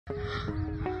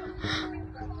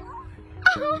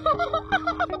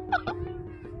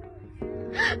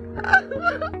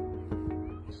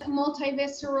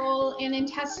Multivisceral and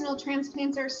intestinal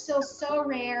transplants are still so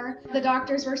rare. The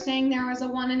doctors were saying there was a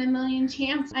 1 in a million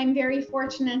chance. I'm very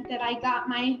fortunate that I got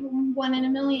my 1 in a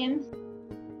million.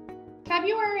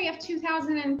 February of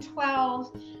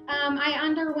 2012, I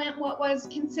underwent what was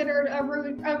considered a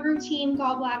routine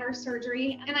gallbladder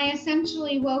surgery, and I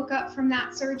essentially woke up from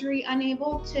that surgery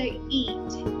unable to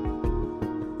eat.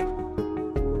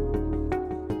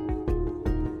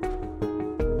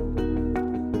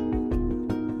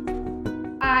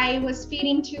 I was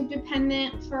feeding tube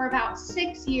dependent for about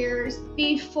 6 years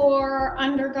before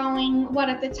undergoing what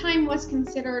at the time was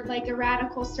considered like a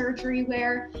radical surgery,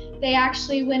 where they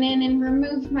actually went in and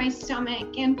removed my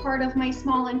stomach and part of my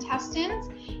small intestines.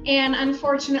 And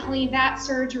unfortunately, that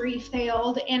surgery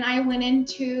failed and I went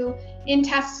into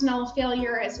intestinal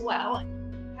failure as well.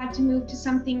 Had to move to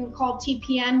something called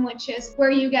TPN, which is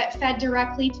where you get fed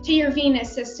directly to your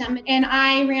venous system. And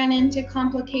I ran into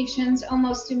complications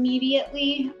almost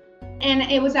immediately. And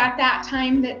it was at that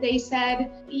time that they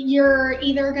said, you're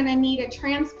either going to need a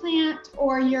transplant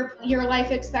or your life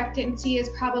expectancy is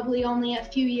probably only a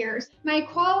few years. My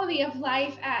quality of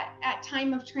life at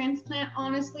time of transplant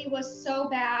honestly was so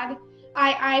bad.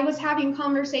 I was having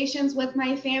conversations with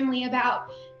my family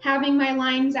about having my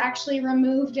lines actually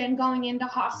removed and going into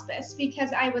hospice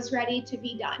because I was ready to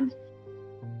be done.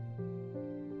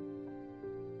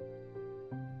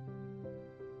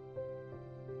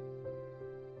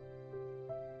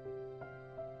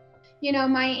 You know,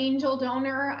 my angel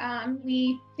donor,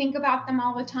 we think about them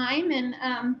all the time.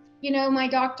 And, you know, my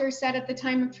doctor said at the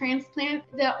time of transplant,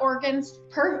 the organs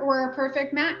were a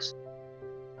perfect match.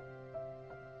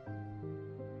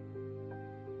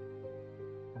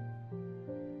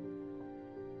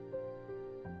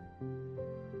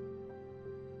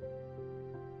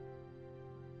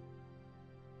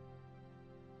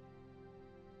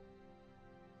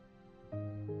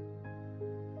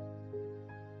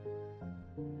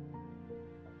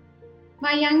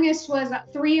 My youngest was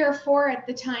 3 or 4 at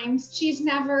the time. She's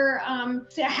never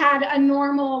had a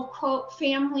normal, quote,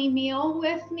 family meal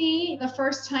with me. The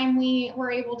first time we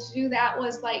were able to do that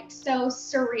was like so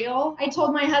surreal. I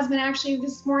told my husband actually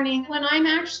this morning, when I'm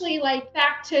actually like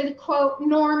back to, quote,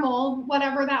 normal,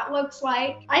 whatever that looks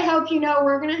like, I hope you know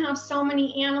we're gonna have so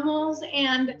many animals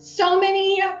and so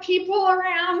many people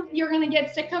around, you're gonna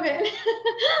get sick of it.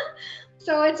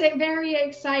 So it's very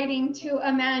exciting to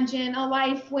imagine a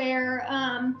life where,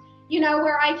 you know,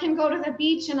 where I can go to the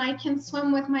beach and I can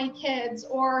swim with my kids,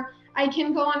 or I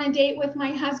can go on a date with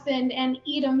my husband and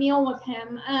eat a meal with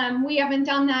him. We haven't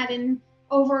done that in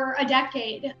over a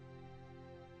decade.